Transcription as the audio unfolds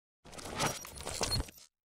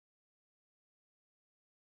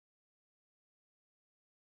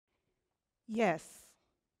Yes.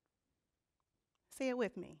 Say it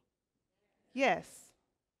with me. Yes.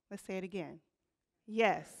 Let's say it again.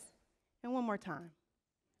 Yes. And one more time.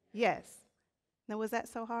 Yes. Now, was that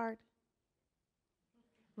so hard?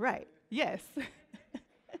 Right. Yes.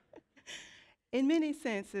 In many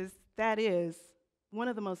senses, that is one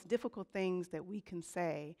of the most difficult things that we can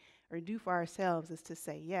say or do for ourselves is to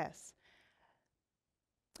say yes.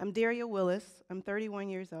 I'm Daria Willis. I'm 31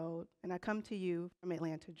 years old, and I come to you from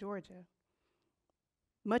Atlanta, Georgia.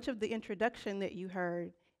 Much of the introduction that you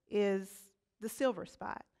heard is the silver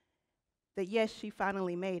spot, that yes, she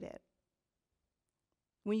finally made it.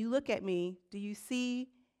 When you look at me, do you see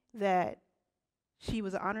that she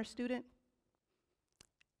was an honor student?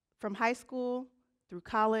 From high school through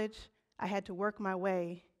college, I had to work my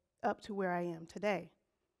way up to where I am today.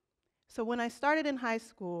 So when I started in high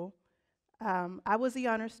school, I was the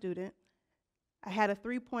honor student. I had a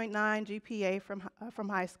 3.9 GPA from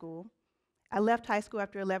high school. I left high school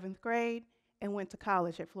after 11th grade and went to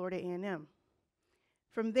college at Florida A&M.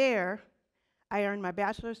 From there, I earned my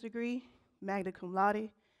bachelor's degree, magna cum laude,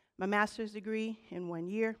 my master's degree in 1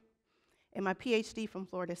 year, and my Ph.D. from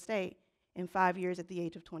Florida State in 5 years at the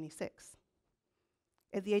age of 26.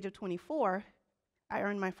 At the age of 24, I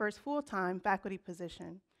earned my first full-time faculty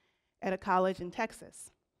position at a college in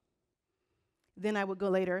Texas. Then I would go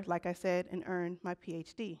later, like I said, and earn my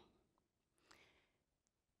Ph.D.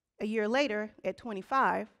 A year later, at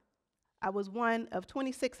 25, I was one of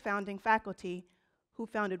 26 founding faculty who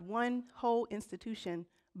founded one whole institution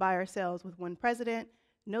by ourselves with one president,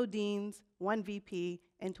 no deans, one VP,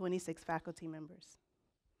 and 26 faculty members.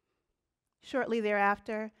 Shortly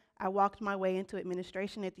thereafter, I walked my way into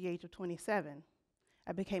administration at the age of 27.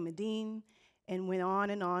 I became a dean and went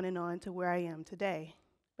on and on and on to where I am today.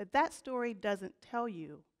 But that story doesn't tell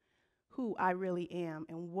you who I really am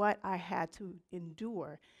and what I had to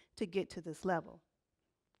endure to get to this level.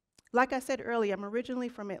 Like I said earlier, I'm originally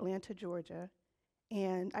from Atlanta, Georgia,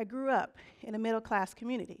 and I grew up in a middle-class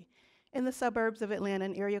community in the suburbs of Atlanta,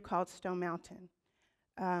 an area called Stone Mountain.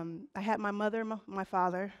 I had my mother, my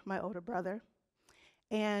father, my older brother,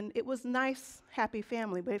 and it was a nice, happy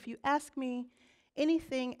family. But if you ask me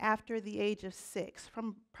anything after the age of 6,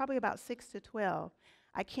 from probably about 6 to 12,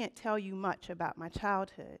 I can't tell you much about my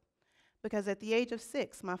childhood, because at the age of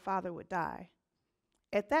 6, my father would die.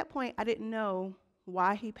 At that point, I didn't know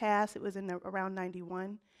why he passed. It was in around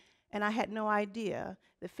 91, and I had no idea.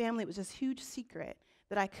 The family was this huge secret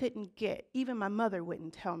that I couldn't get. Even my mother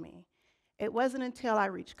wouldn't tell me. It wasn't until I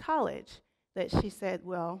reached college that she said,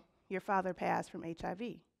 well, your father passed from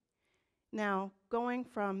HIV. Now, going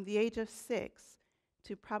from the age of 6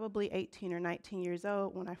 to probably 18 or 19 years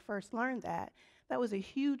old when I first learned that, that was a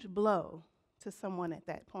huge blow to someone at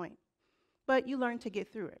that point. But you learn to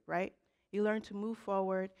get through it, right? You learn to move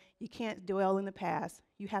forward. You can't dwell in the past.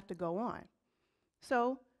 You have to go on.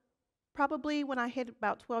 So probably when I hit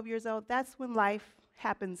about 12 years old, that's when life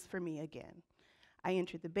happens for me again. I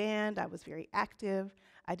entered the band. I was very active.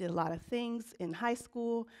 I did a lot of things in high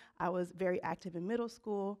school. I was very active in middle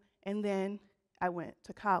school. And then I went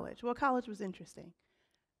to college. Well, college was interesting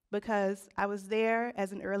because I was there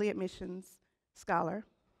as an early admissions scholar.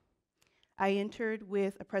 I entered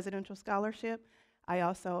with a presidential scholarship. I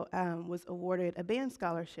also was awarded a band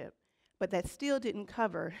scholarship, but that still didn't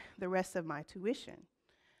cover the rest of my tuition.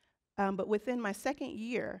 But within my second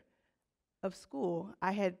year of school,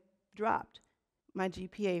 I had dropped my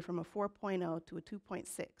GPA from a 4.0 to a 2.6.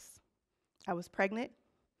 I was pregnant.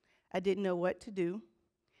 I didn't know what to do,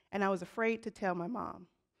 and I was afraid to tell my mom.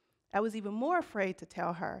 I was even more afraid to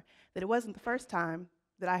tell her that it wasn't the first time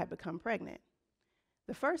that I had become pregnant.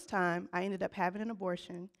 The first time, I ended up having an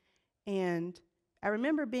abortion, and I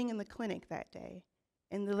remember being in the clinic that day,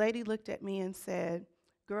 and the lady looked at me and said,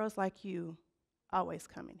 girls like you always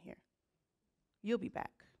come in here. You'll be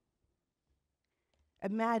back.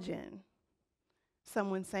 Imagine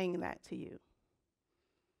someone saying that to you.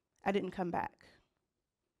 I didn't come back.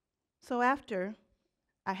 So after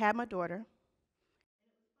I had my daughter,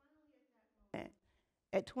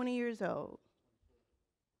 at 20 years old,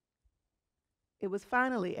 it was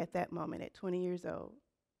finally at that moment, at 20 years old,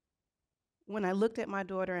 when I looked at my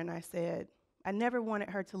daughter and I said, I never wanted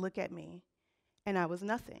her to look at me and I was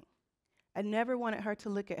nothing. I never wanted her to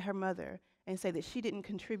look at her mother and say that she didn't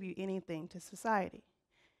contribute anything to society.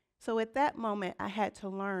 So at that moment, I had to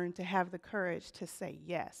learn to have the courage to say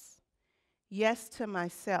yes. Yes to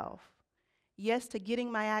myself. Yes to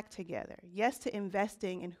getting my act together. Yes to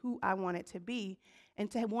investing in who I wanted to be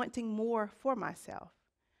and to wanting more for myself.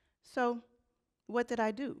 So what did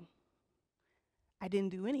I do? I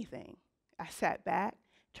didn't do anything. I sat back,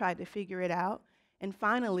 tried to figure it out, and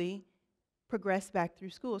finally, progress back through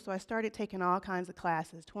school. So I started taking all kinds of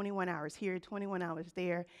classes, 21 hours here, 21 hours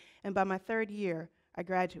there, and by my third year, I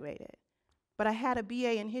graduated. But I had a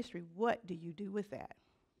BA in history. What do you do with that?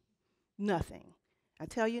 Nothing. I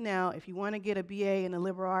tell you now, if you want to get a BA in the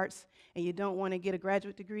liberal arts and you don't want to get a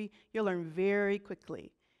graduate degree, you'll learn very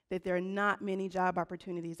quickly that there are not many job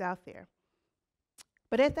opportunities out there.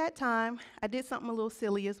 But at that time, I did something a little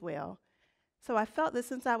silly as well. So I felt that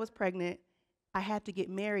since I was pregnant, I had to get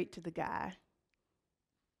married to the guy,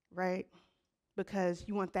 right? Because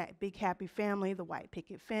you want that big happy family, the white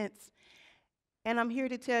picket fence. And I'm here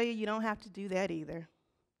to tell you, you don't have to do that either.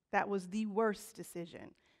 That was the worst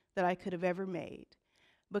decision that I could have ever made,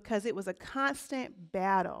 because it was a constant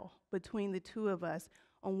battle between the two of us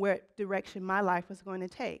on what direction my life was going to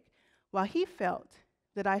take. While he felt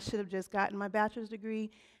that I should have just gotten my bachelor's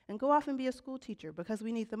degree and go off and be a school teacher because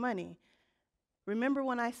we need the money. Remember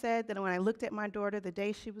when I said that when I looked at my daughter the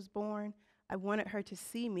day she was born, I wanted her to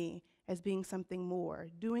see me as being something more,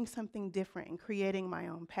 doing something different, and creating my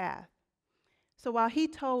own path. So while he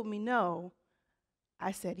told me no,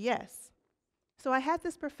 I said yes. So I had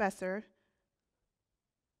this professor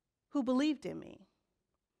who believed in me.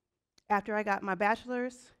 After I got my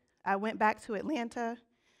bachelor's, I went back to Atlanta.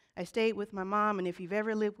 I stayed with my mom, and if you've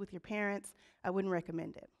ever lived with your parents, I wouldn't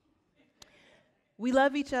recommend it. We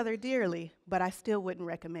love each other dearly, but I still wouldn't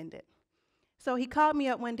recommend it. So he called me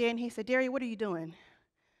up one day and he said, "Daria, what are you doing?"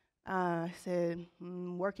 I said,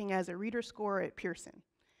 "Working as a reader scorer at Pearson."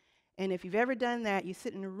 And if you've ever done that, you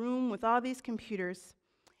sit in a room with all these computers,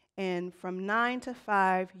 and from 9 to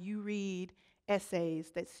 5, you read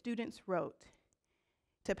essays that students wrote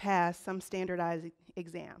to pass some standardized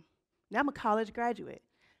exam. Now, I'm a college graduate.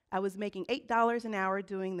 I was making $8 an hour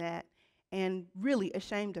doing that and really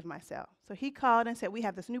ashamed of myself. So he called and said, "We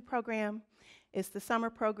have this new program. It's the summer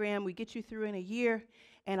program. We get you through in a year,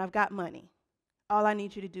 and I've got money. All I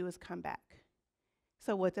need you to do is come back."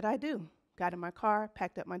 So what did I do? Got in my car,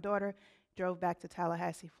 packed up my daughter, drove back to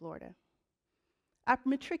Tallahassee, Florida. I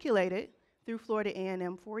matriculated through Florida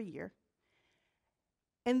A&M for a year.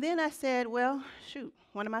 And then I said, well, shoot,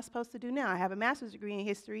 what am I supposed to do now? I have a master's degree in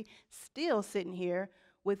history, still sitting here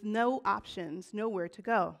with no options, nowhere to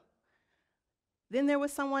go. Then there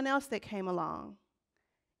was someone else that came along.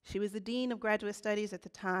 She was the dean of graduate studies at the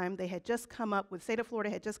time. They had just come up with, State of Florida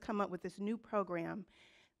had just come up with this new program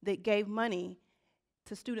that gave money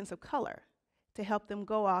to students of color to help them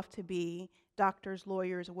go off to be doctors,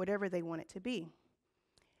 lawyers, or whatever they wanted to be.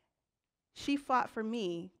 She fought for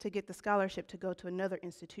me to get the scholarship to go to another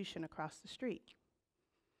institution across the street.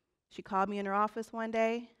 She called me in her office one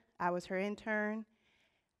day. I was her intern.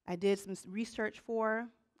 I did some research for her,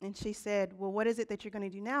 and she said, "Well, what is it that you're going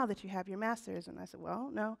to do now that you have your master's?" And I said, "Well,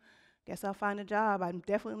 no, guess I'll find a job. I'm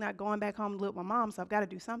definitely not going back home to live with my mom, so I've got to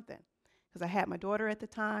do something." Because I had my daughter at the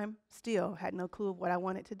time, still had no clue of what I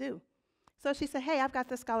wanted to do. So she said, "Hey, I've got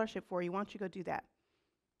this scholarship for you. Why don't you go do that?"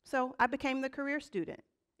 So I became the career student.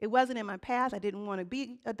 It wasn't in my path. I didn't want to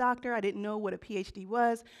be a doctor. I didn't know what a Ph.D.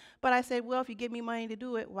 was. But I said, well, if you give me money to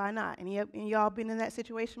do it, why not? And y'all been in that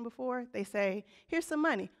situation before? They say, "Here's some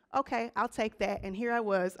money." Okay, I'll take that. And here I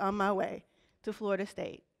was on my way to Florida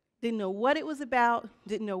State. Didn't know what it was about,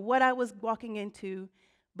 didn't know what I was walking into,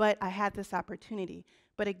 but I had this opportunity.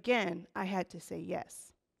 But again, I had to say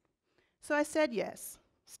yes. So I said yes,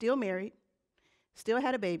 still married, still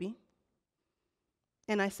had a baby,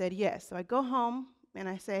 and I said yes. So I go home, and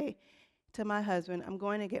I say to my husband, "I'm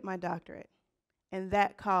going to get my doctorate." And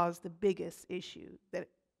that caused the biggest issue that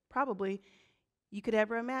probably you could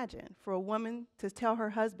ever imagine. For a woman to tell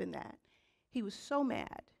her husband that, he was so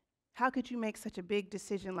mad. How could you make such a big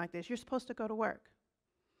decision like this? You're supposed to go to work.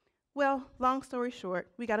 Well, long story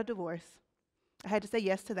short, we got a divorce. I had to say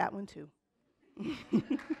yes to that one too.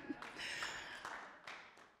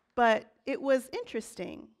 But it was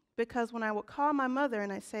interesting, because when I would call my mother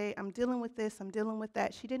and I say, "I'm dealing with this, I'm dealing with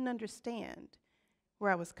that," she didn't understand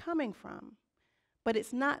where I was coming from. But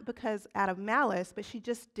it's not because out of malice, but she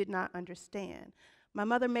just did not understand. My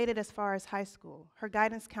mother made it as far as high school. Her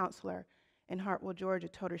guidance counselor in Hartwell, Georgia,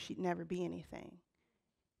 told her she'd never be anything,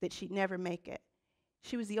 that she'd never make it.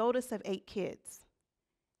 She was the oldest of 8 kids,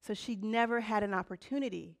 so she'd never had an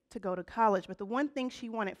opportunity to go to college. But the one thing she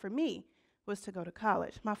wanted for me was to go to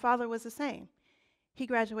college. My father was the same. He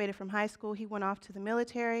graduated from high school, he went off to the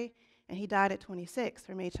military, and he died at 26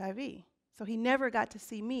 from HIV. So he never got to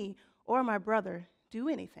see me or my brother do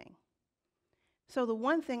anything. So the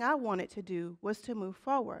one thing I wanted to do was to move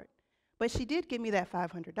forward. But she did give me that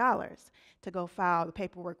 $500 to go file the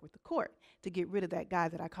paperwork with the court to get rid of that guy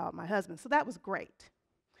that I called my husband. So that was great.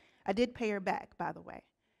 I did pay her back, by the way.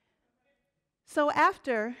 So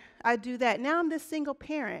after I do that, now I'm this single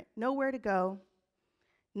parent, nowhere to go,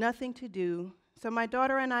 nothing to do. So my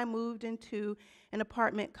daughter and I moved into an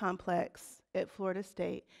apartment complex at Florida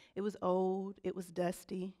State. It was old, it was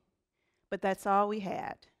dusty, but that's all we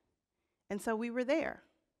had. And so we were there.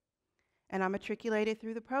 And I matriculated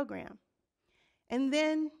through the program. And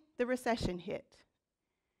then the recession hit.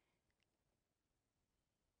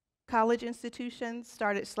 College institutions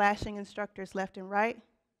started slashing instructors left and right.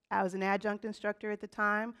 I was an adjunct instructor at the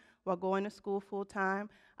time while going to school full-time.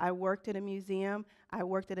 I worked at a museum. I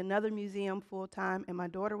worked at another museum full-time, and my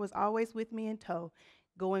daughter was always with me in tow,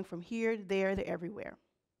 going from here to there to everywhere.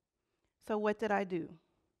 So what did I do?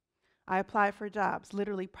 I applied for jobs,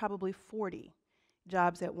 literally probably 40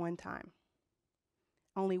 jobs at one time.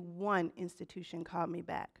 Only one institution called me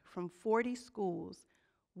back. From 40 schools,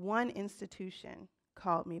 one institution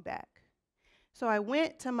called me back. So I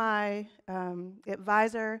went to my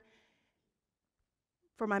advisor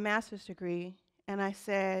for my master's degree, and I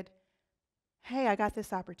said, hey, I got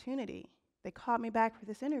this opportunity. They called me back for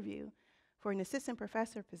this interview for an assistant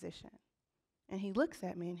professor position. And he looks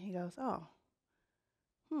at me and he goes, oh,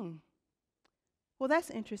 well, that's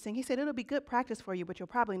interesting. He said, it'll be good practice for you, but you'll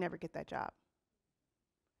probably never get that job.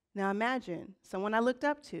 Now imagine someone I looked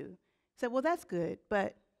up to said, well, that's good,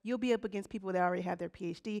 but you'll be up against people that already have their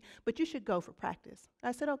Ph.D., but you should go for practice.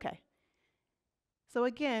 I said, okay. So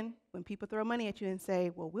again, when people throw money at you and say,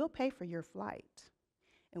 well, we'll pay for your flight,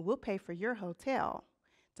 and we'll pay for your hotel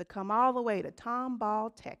to come all the way to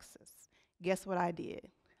Tomball, Texas, guess what I did?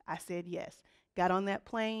 I said yes. Got on that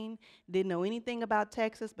plane, didn't know anything about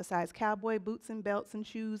Texas besides cowboy boots and belts and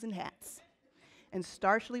shoes and hats and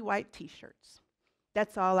starchly white T-shirts.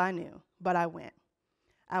 That's all I knew, but I went.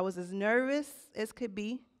 I was as nervous as could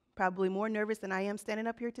be, probably more nervous than I am standing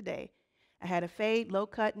up here today. I had a fade, low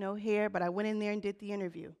cut, no hair, but I went in there and did the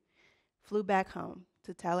interview. Flew back home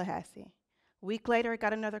to Tallahassee. A week later, I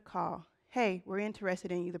got another call. Hey, we're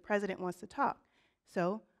interested in you. The president wants to talk.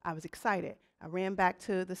 So I was excited. I ran back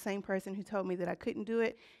to the same person who told me that I couldn't do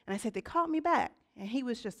it, and I said, they called me back. And he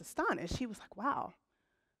was just astonished. He was like, wow,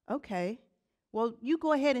 okay. Well, you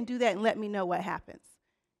go ahead and do that and let me know what happens.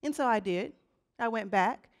 And so I did. I went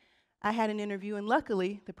back. I had an interview, and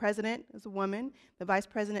luckily, the president was a woman. The vice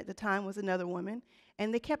president at the time was another woman.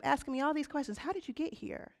 And they kept asking me all these questions. How did you get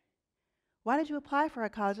here? Why did you apply for our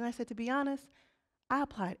college? And I said, to be honest, I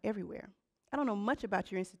applied everywhere. I don't know much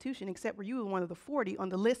about your institution except for you were one of the 40 on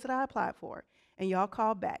the list that I applied for. And y'all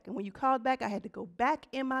called back. And when you called back, I had to go back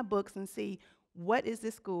in my books and see what is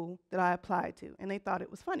this school that I applied to. And they thought it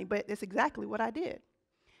was funny, but it's exactly what I did.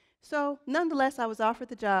 So nonetheless, I was offered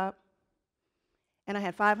the job, and I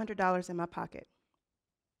had $500 in my pocket.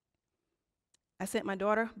 I sent my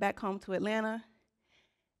daughter back home to Atlanta,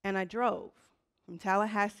 and I drove from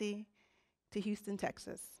Tallahassee to Houston,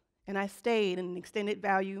 Texas. And I stayed in an extended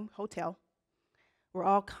value hotel where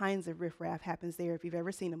all kinds of riffraff happens there if you've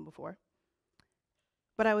ever seen them before.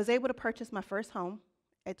 But I was able to purchase my first home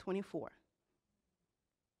at 24.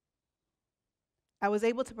 I was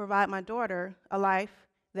able to provide my daughter a life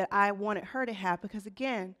that I wanted her to have because,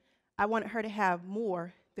 again, I wanted her to have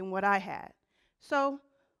more than what I had. So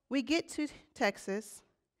we get to Texas.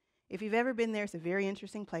 If you've ever been there, it's a very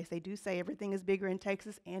interesting place. They do say everything is bigger in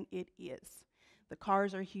Texas, and it is. The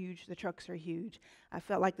cars are huge. The trucks are huge. I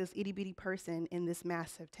felt like this itty-bitty person in this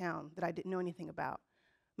massive town that I didn't know anything about.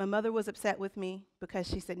 My mother was upset with me because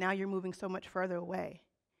she said, now you're moving so much further away.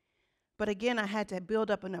 But again, I had to build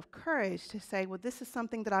up enough courage to say, well, this is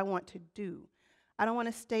something that I want to do. I don't want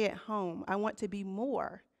to stay at home. I want to be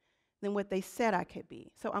more than what they said I could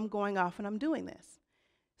be. So I'm going off and I'm doing this.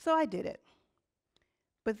 So I did it.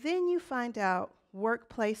 But then you find out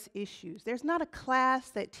workplace issues. There's not a class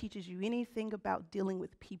that teaches you anything about dealing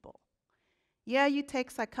with people. Yeah, you take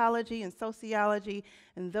psychology and sociology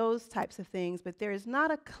and those types of things, but there is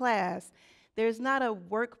not a class, there's not a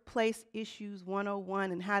workplace issues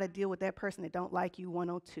 101 and how to deal with that person that don't like you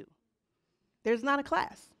 102. There's not a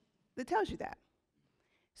class that tells you that.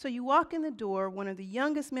 So you walk in the door, one of the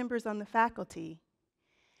youngest members on the faculty,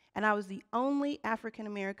 and I was the only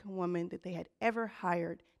African-American woman that they had ever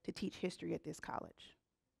hired to teach history at this college.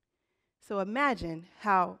 So imagine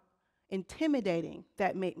how intimidating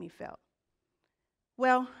that made me feel.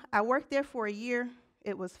 Well, I worked there for a year.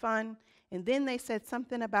 It was fun. And then they said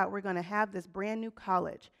something about we're going to have this brand new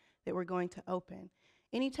college that we're going to open.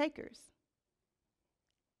 Any takers?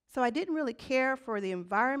 So I didn't really care for the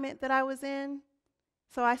environment that I was in.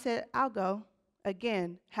 So I said, I'll go.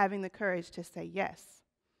 Again, having the courage to say yes.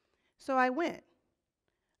 So I went.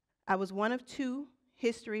 I was one of 2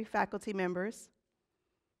 history faculty members.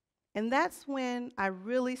 And that's when I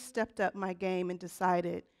really stepped up my game and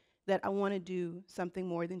decided that I want to do something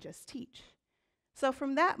more than just teach. So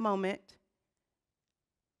from that moment,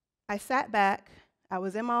 I sat back, I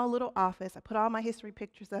was in my own little office, I put all my history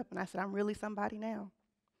pictures up, and I said, I'm really somebody now.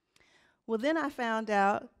 Well, then I found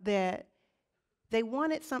out that they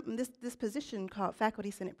wanted something, this position called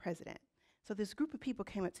Faculty Senate President. So this group of people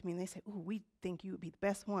came up to me and they said, "Ooh, we think you would be the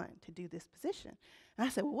best one to do this position." And I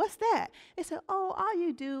said, "Well, what's that?" They said, "Oh, all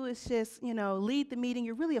you do is just, lead the meeting.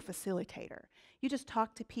 You're really a facilitator. You just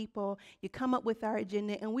talk to people, you come up with our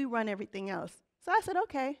agenda, and we run everything else." So I said,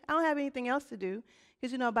 "Okay, I don't have anything else to do."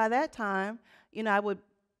 Because, by that time, I would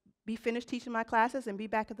be finished teaching my classes and be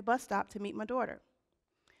back at the bus stop to meet my daughter.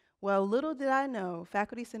 Well, little did I know,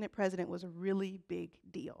 Faculty Senate President was a really big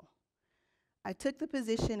deal. I took the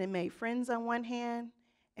position and made friends on one hand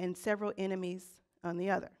and several enemies on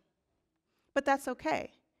the other. But that's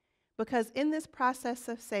okay, because in this process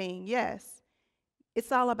of saying yes,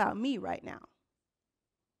 it's all about me right now,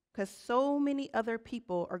 because so many other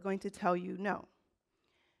people are going to tell you no.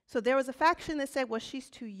 So there was a faction that said, well,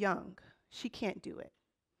 she's too young. She can't do it.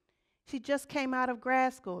 She just came out of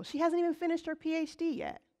grad school. She hasn't even finished her Ph.D.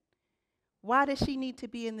 yet. Why does she need to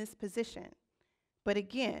be in this position? But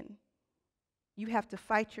again, you have to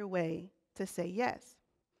fight your way to say yes.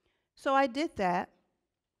 So I did that.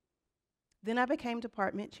 Then I became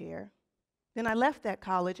department chair. Then I left that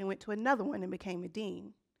college and went to another one and became a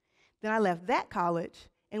dean. Then I left that college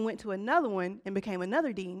and went to another one and became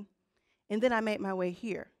another dean. And then I made my way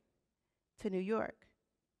here to New York.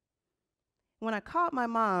 When I called my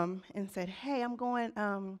mom and said, "Hey, I'm going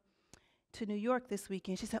to New York this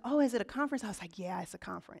weekend," she said, "Oh, is it a conference?" I was like, "Yeah, it's a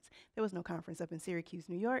conference." There was no conference up in Syracuse,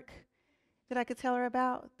 New York that I could tell her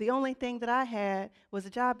about. The only thing that I had was a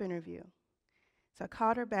job interview. So I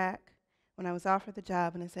called her back when I was offered the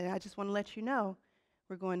job and I said, "I just want to let you know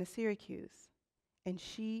we're going to Syracuse." And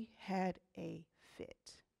she had a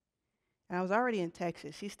fit. And I was already in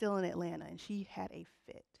Texas. She's still in Atlanta, and she had a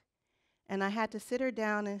fit. And I had to sit her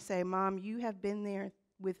down and say, "Mom, you have been there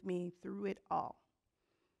with me through it all.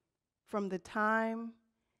 From the time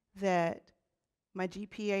that my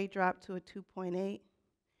GPA dropped to a 2.8,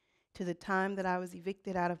 to the time that I was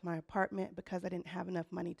evicted out of my apartment because I didn't have enough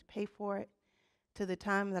money to pay for it, to the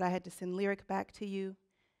time that I had to send Lyric back to you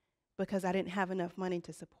because I didn't have enough money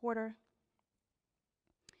to support her,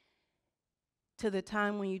 to the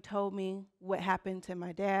time when you told me what happened to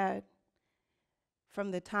my dad,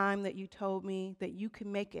 from the time that you told me that you could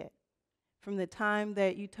make it, from the time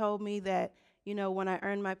that you told me that, when I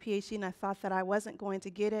earned my PhD and I thought that I wasn't going to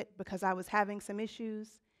get it because I was having some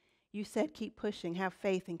issues, you said keep pushing, have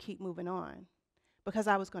faith, and keep moving on, because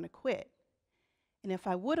I was going to quit. And if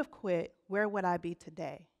I would have quit, where would I be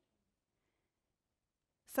today?"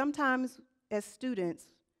 Sometimes as students,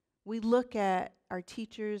 we look at our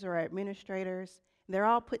teachers or our administrators, and they're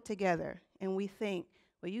all put together, and we think,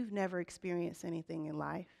 well, you've never experienced anything in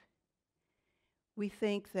life. We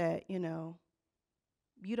think that,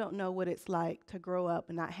 you don't know what it's like to grow up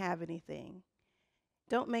and not have anything.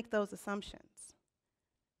 Don't make those assumptions,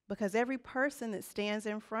 because every person that stands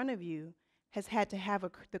in front of you has had to have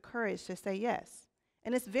the courage to say yes.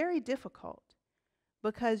 And it's very difficult,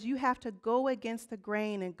 because you have to go against the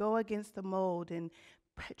grain and go against the mold and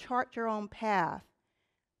chart your own path.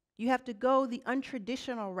 You have to go the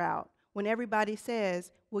untraditional route when everybody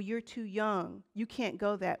says, well, you're too young, you can't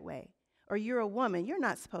go that way. Or you're a woman, you're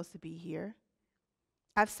not supposed to be here.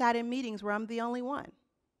 I've sat in meetings where I'm the only one.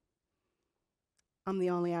 I'm the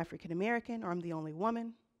only African American, or I'm the only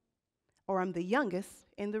woman, or I'm the youngest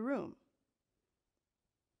in the room.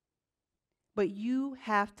 But you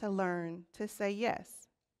have to learn to say yes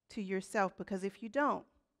to yourself, because if you don't,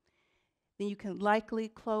 then you can likely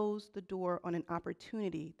close the door on an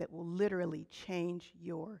opportunity that will literally change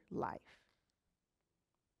your life.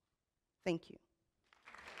 Thank you.